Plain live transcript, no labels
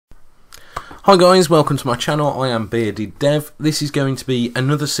Hi guys, welcome to my channel. I am BeardedDev. This is going to be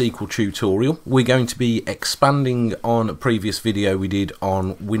another SQL tutorial. We're going to be expanding on a previous video we did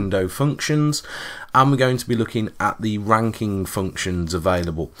on window functions, and we're going to be looking at the ranking functions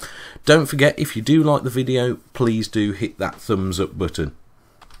available. Don't forget, if you do like the video, please do hit that thumbs up button.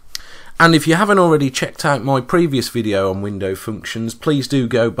 And if you haven't already checked out my previous video on window functions, please do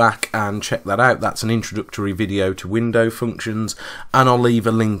go back and check that out. That's an introductory video to window functions, and I'll leave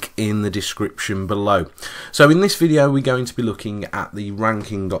a link in the description below. So in this video we're going to be looking at the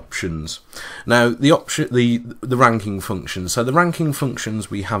ranking options. Now the ranking functions. So the ranking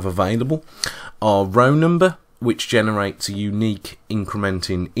functions we have available are row number, which generates a unique increment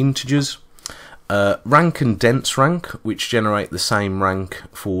in integers. Rank and dense rank, which generate the same rank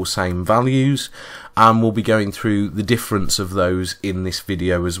for same values, and we'll be going through the difference of those in this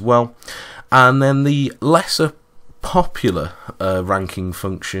video as well. And then the lesser popular ranking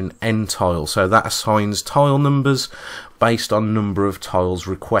function, NTILE, so that assigns tile numbers based on number of tiles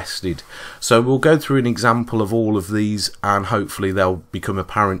requested. So we'll go through an example of all of these, and hopefully they'll become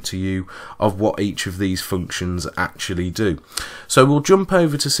apparent to you of what each of these functions actually do. So we'll jump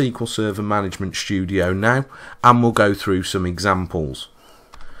over to SQL Server Management Studio now, and we'll go through some examples.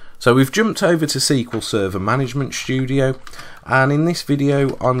 So we've jumped over to SQL Server Management Studio, and in this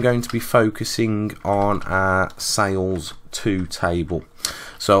video I'm going to be focusing on our sales to table.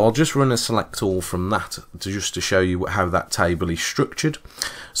 So I'll just run a select all from that just to show you how that table is structured.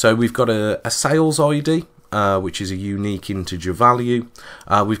 So we've got a sales ID, which is a unique integer value.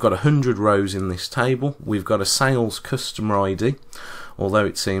 We've got 100 rows in this table. We've got a sales customer ID. Although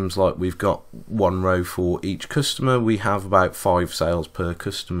it seems like we've got one row for each customer, we have about 5 sales per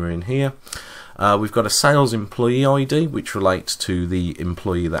customer in here. We've got a sales employee ID, which relates to the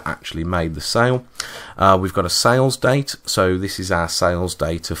employee that actually made the sale. We've got a sales date, so this is our sales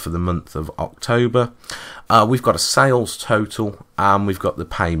data for the month of October. We've got a sales total, and we've got the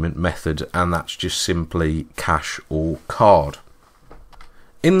payment method, and that's just simply cash or card.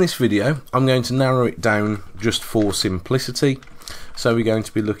 In this video, I'm going to narrow it down just for simplicity. So we're going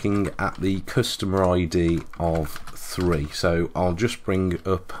to be looking at the customer ID of 3. So I'll just bring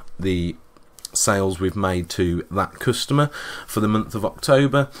up the sales we've made to that customer for the month of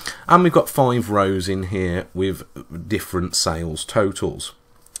October, and we've got 5 rows in here with different sales totals.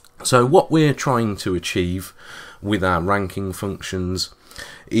 So what we're trying to achieve with our ranking functions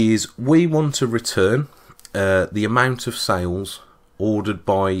is we want to return the amount of sales ordered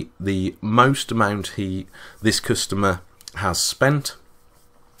by the most amount this customer has spent,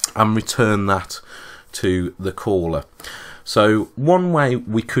 and return that to the caller. So one way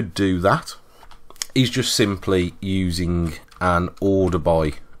we could do that is just simply using an order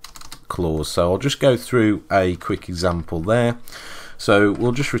by clause. So I'll just go through a quick example there. So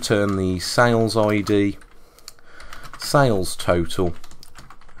we'll just return the sales ID, sales total,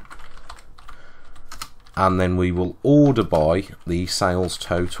 and then we will order by the sales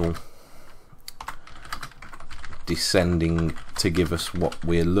total descending to give us what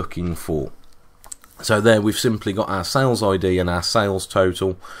we're looking for. So there we've simply got our sales ID and our sales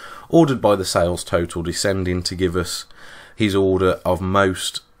total ordered by the sales total descending to give us his order of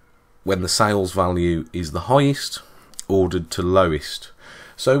most when the sales value is the highest, ordered to lowest.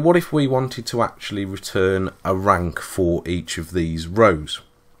 So what if we wanted to actually return a rank for each of these rows?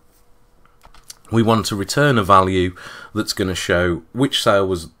 We want to return a value that's going to show which sale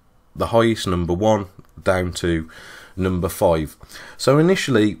was the highest, number 1, down to number 5. So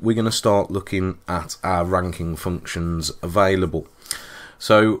initially we're going to start looking at our ranking functions available.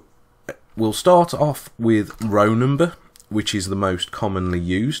 So we'll start off with row number, which is the most commonly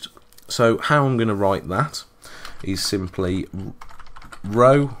used. So how I'm going to write that is simply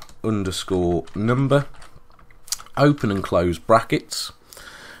row underscore number, open and close brackets.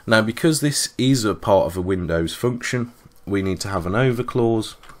 Now because this is a part of a Windows function, we need to have an over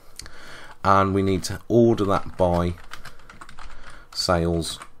clause, and we need to order that by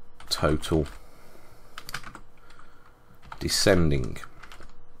sales total descending.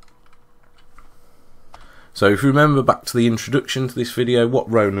 So if you remember back to the introduction to this video,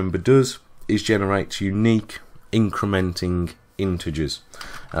 what row number does is generates unique incrementing integers.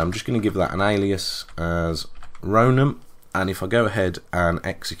 I'm just going to give that an alias as row num, and if I go ahead and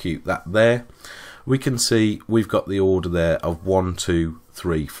execute that there, we can see we've got the order there of 1, 2,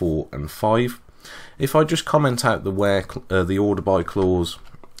 3, 4 and 5. If I just comment out the order by clause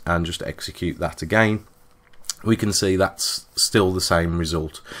and just execute that again, we can see that's still the same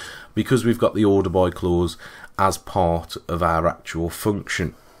result because we've got the order by clause as part of our actual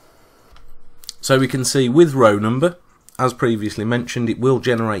function. So we can see with row number As previously mentioned, it will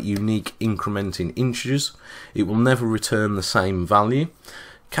generate unique incrementing integers. It will never return the same value.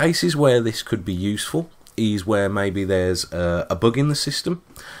 Cases where this could be useful is where maybe there's a bug in the system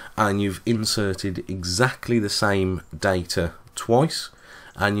and you've inserted exactly the same data twice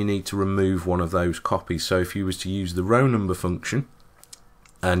and you need to remove one of those copies. So if you was to use the row number function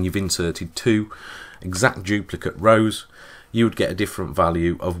and you've inserted 2 exact duplicate rows, you would get a different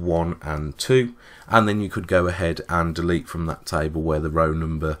value of 1 and 2, and then you could go ahead and delete from that table where the row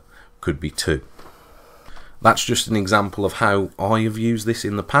number could be 2. That's just an example of how I have used this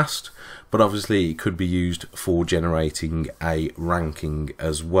in the past, but obviously it could be used for generating a ranking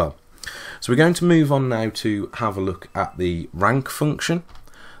as well. So we're going to move on now to have a look at the rank function.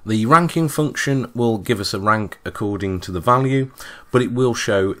 The ranking function will give us a rank according to the value, but it will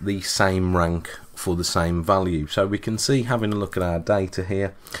show the same rank for the same value. So we can see, having a look at our data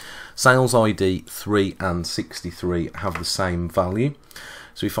here, sales ID 3 and 63 have the same value.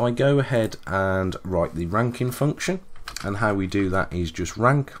 So if I go ahead and write the ranking function, and how we do that is just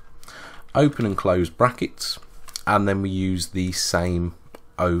rank, open and close brackets, and then we use the same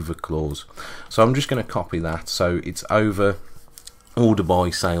over clause. So I'm just going to copy that, so it's over order by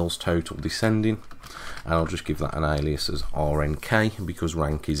sales total descending, and I'll just give that an alias as RNK because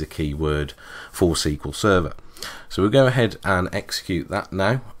rank is a keyword for SQL Server. So we'll go ahead and execute that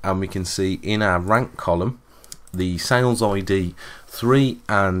now, and we can see in our rank column the sales ID 3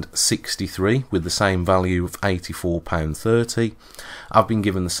 and 63 with the same value of £84.30 I've been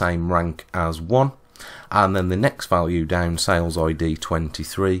given the same rank as 1, and then the next value down, sales ID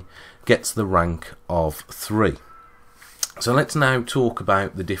 23, gets the rank of 3. So let's now talk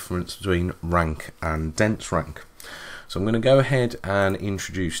about the difference between rank and dense rank. So I'm going to go ahead and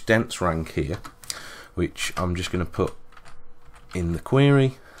introduce dense rank here, which I'm just going to put in the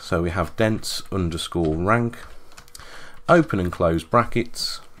query. So we have dense underscore rank, open and close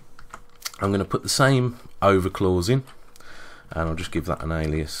brackets. I'm going to put the same over clause in, and I'll just give that an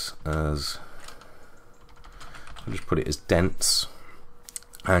alias as, I'll just put it as dense,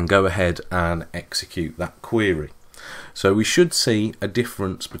 and go ahead and execute that query. So we should see a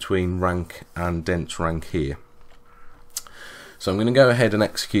difference between rank and dense rank here. So I'm going to go ahead and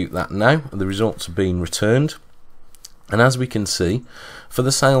execute that now. The results have been returned, and as we can see, for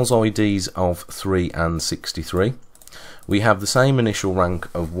the sales IDs of 3 and 63, we have the same initial rank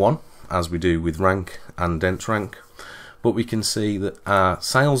of 1 as we do with rank and dense rank, but we can see that our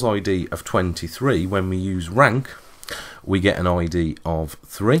sales ID of 23, when we use rank, we get an ID of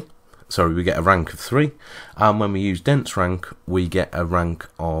 3. Sorry, we get a rank of 3, and when we use dense rank, we get a rank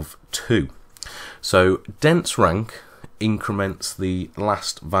of 2. So dense rank increments the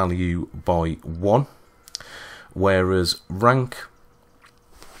last value by 1, whereas rank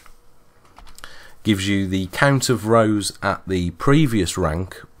gives you the count of rows at the previous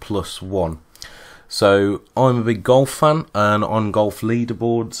rank plus 1. So I'm a big golf fan, and on golf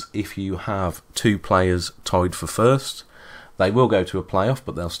leaderboards, if you have 2 players tied for first, they will go to a playoff,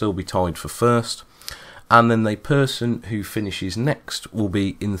 but they'll still be tied for first, and then the person who finishes next will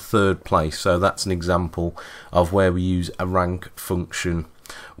be in 3rd place. So that's an example of where we use a rank function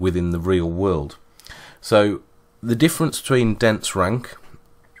within the real world. So the difference between dense rank,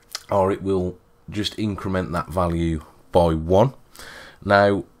 or it will just increment that value by 1.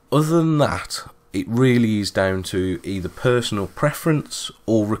 Now, other than that, it really is down to either personal preference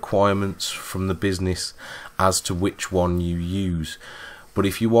or requirements from the business as to which one you use. But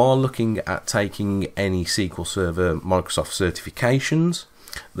if you are looking at taking any SQL Server Microsoft certifications,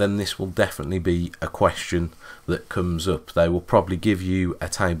 then this will definitely be a question that comes up. They will probably give you a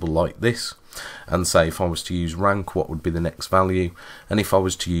table like this and say, if I was to use rank, what would be the next value, and if I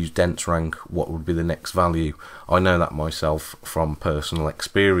was to use dense rank, what would be the next value. I know that myself from personal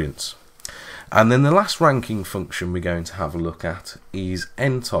experience. And then the last ranking function we're going to have a look at is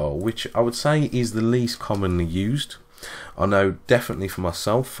NTILE, which I would say is the least commonly used. I know definitely for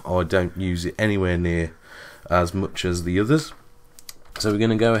myself, I don't use it anywhere near as much as the others. So we're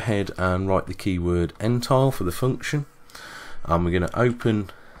going to go ahead and write the keyword NTILE for the function, and we're going to open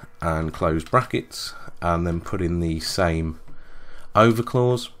and close brackets and then put in the same over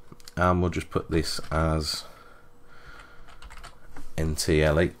clause, and we'll just put this as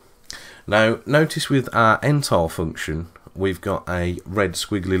NTILE. Now notice with our NTILE function, we've got a red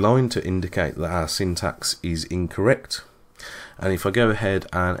squiggly line to indicate that our syntax is incorrect, and if I go ahead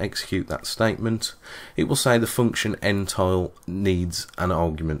and execute that statement, it will say the function NTILE needs an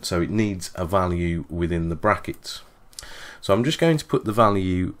argument, so it needs a value within the brackets. So I'm just going to put the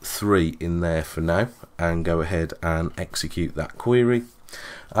value 3 in there for now and go ahead and execute that query,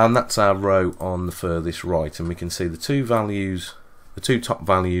 and that's our row on the furthest right, and we can see the two values, the two top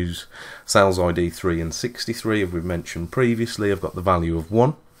values, sales ID 3 and 63, as we've mentioned previously, have got the value of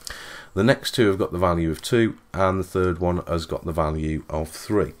 1. The next two have got the value of 2, and the third one has got the value of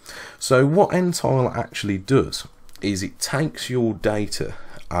 3. So what NTILE actually does is it takes your data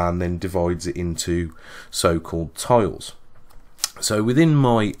and then divides it into so-called tiles. So within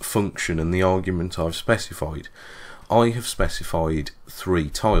my function and the argument I've specified, I have specified 3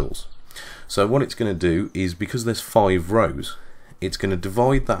 tiles. So what it's going to do is, because there's 5 rows, it's going to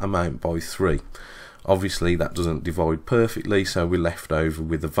divide that amount by 3. Obviously that doesn't divide perfectly, so we're left over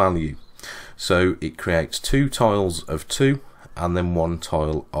with a value. So it creates 2 tiles of 2 and then 1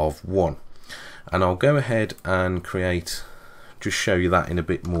 tile of 1. And I'll go ahead and create, just show you that in a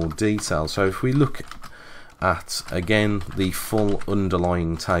bit more detail. So if we look at, again, the full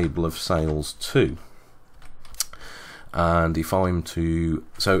underlying table of sales 2, and if I'm to,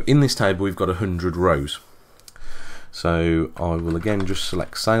 so in this table we've got 100 rows. So I will again just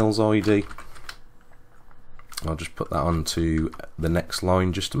select sales ID. I'll just put that onto the next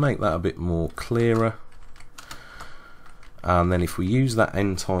line just to make that a bit more clearer. And then if we use that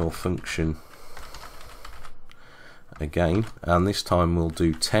NTILE function again, and this time we'll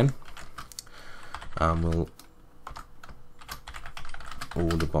do 10, and we'll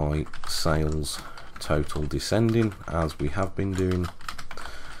order by sales total descending, as we have been doing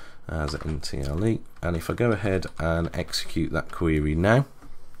as NTILE. And if I go ahead and execute that query now,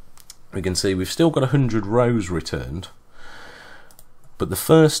 we can see we've still got 100 rows returned, but the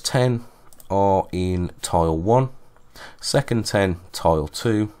first 10 are in tile 1, second 10 tile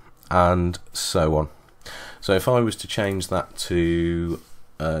 2, and so on. So if I was to change that to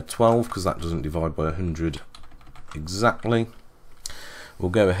 12, because that doesn't divide by 100 exactly,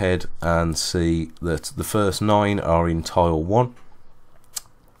 we'll go ahead and see that the first 9 are in tile 1,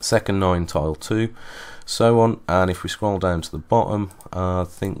 second 9 tile 2, so on. And if we scroll down to the bottom, I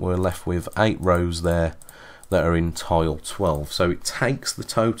think we're left with 8 rows there that are in tile 12. So it takes the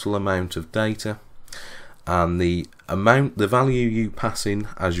total amount of data, and the value you pass in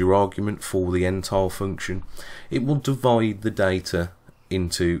as your argument for the NTILE function, it will divide the data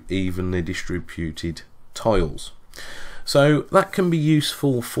into evenly distributed tiles. So that can be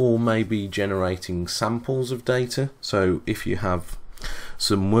useful for maybe generating samples of data. So if you have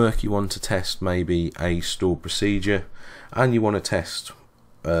some work you want to test, maybe a stored procedure, and you want to test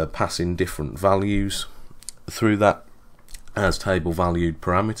passing different values through that as table valued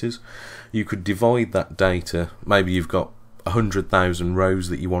parameters, you could divide that data. Maybe you've got 100,000 rows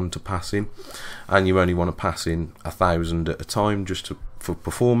that you want to pass in, and you only want to pass in 1,000 at a time just for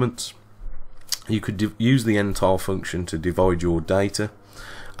performance. You could use the NTILE function to divide your data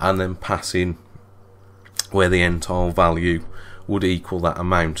and then pass in where the NTILE value would equal that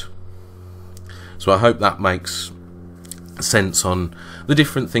amount. So I hope that makes sense on the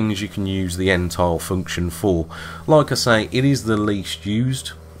different things you can use the NTILE function for. Like I say, it is the least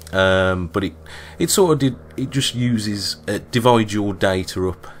used, but it sort of just uses divides your data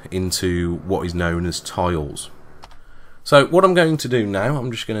up into what is known as tiles. So what I'm going to do now,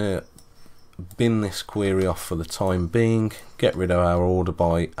 I'm just going to bin this query off for the time being, get rid of our order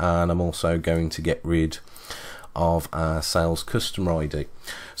by, and I'm also going to get rid of our sales customer ID.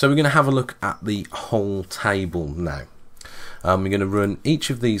 So we're going to have a look at the whole table now. We're going to run each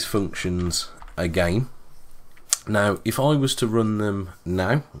of these functions again. Now if I was to run them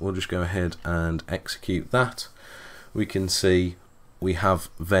now, we'll just go ahead and execute that. We can see we have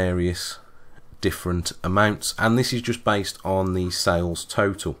various different amounts, and this is just based on the sales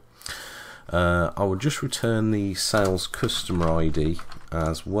total. I will just return the sales customer ID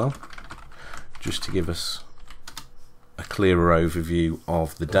as well, just to give us a clearer overview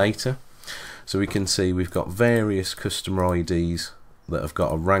of the data. So we can see we've got various customer IDs that have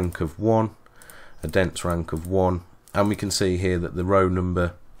got a rank of 1, a dense rank of 1, and we can see here that the row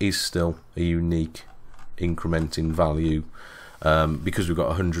number is still a unique incrementing value. Because we've got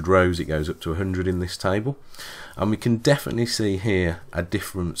 100 rows, it goes up to 100 in this table, and we can definitely see here a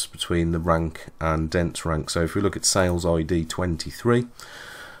difference between the rank and dense rank. So if we look at sales ID 23,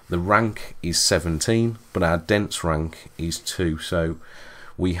 the rank is 17, but our dense rank is 2. So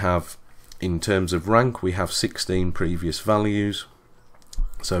we have, in terms of rank, we have 16 previous values,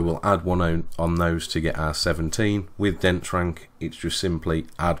 so we'll add 1 on those to get our 17. With dense rank, it's just simply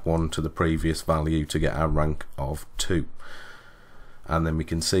add 1 to the previous value to get our rank of 2. And then we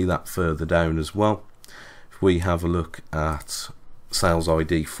can see that further down as well. If we have a look at sales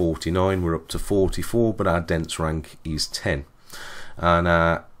ID 49, we're up to 44, but our dense rank is 10. And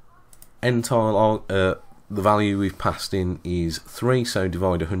our NTILE the value we've passed in is 3, so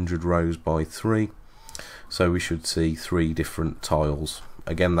divide 100 rows by 3. So we should see 3 different tiles.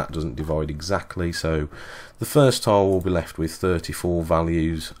 Again, that doesn't divide exactly, so the first tile will be left with 34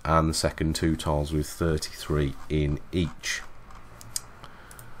 values and the second 2 tiles with 33 in each.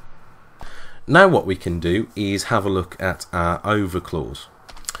 Now what we can do is have a look at our over clause.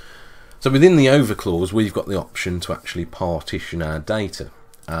 So within the over clause we've got the option to actually partition our data,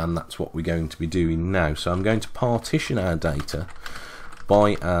 and that's what we're going to be doing now. So I'm going to partition our data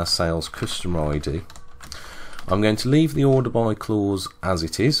by our sales customer ID. I'm going to leave the order by clause as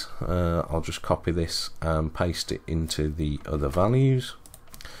it is. I'll just copy this and paste it into the other values.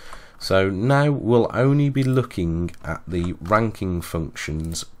 So now we'll only be looking at the ranking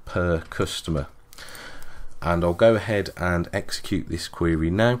functions per customer, and I'll go ahead and execute this query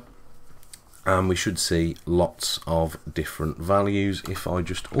now, and we should see lots of different values. If I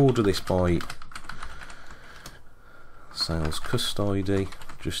just order this by sales cust ID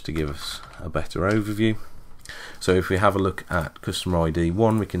just to give us a better overview. So if we have a look at customer ID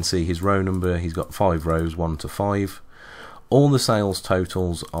 1, we can see his row number. He's got 5 rows, 1 to 5. All the sales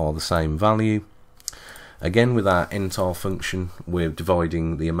totals are the same value. Again, with our NTILE function, we're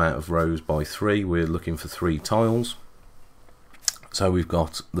dividing the amount of rows by 3. We're looking for 3 tiles. So we've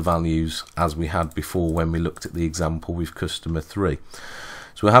got the values as we had before when we looked at the example with customer 3.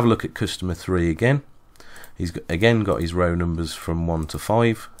 So we'll have a look at customer 3 again. He's again got his row numbers from 1 to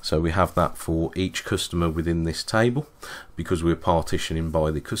 5. So we have that for each customer within this table because we're partitioning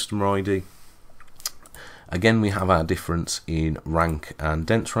by the customer ID. Again, we have our difference in rank and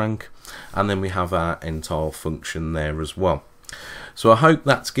dense rank, and then we have our NTILE function there as well. So I hope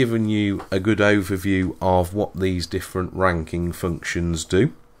that's given you a good overview of what these different ranking functions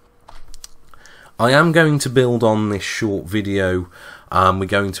do. I am going to build on this short video. We're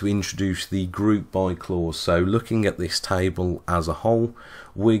going to introduce the group by clause. So looking at this table as a whole,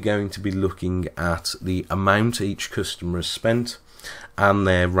 we're going to be looking at the amount each customer has spent and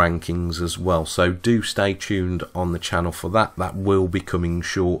their rankings as well. So do stay tuned on the channel for that. That will be coming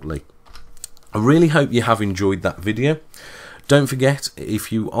shortly. I really hope you have enjoyed that video. Don't forget,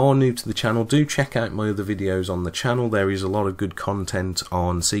 if you are new to the channel, do check out my other videos on the channel. There is a lot of good content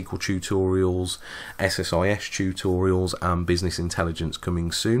on SQL tutorials, SSIS tutorials and business intelligence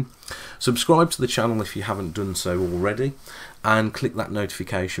coming soon. Subscribe to the channel if you haven't done so already, and click that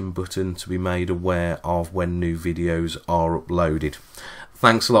notification button to be made aware of when new videos are uploaded.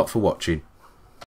 Thanks a lot for watching.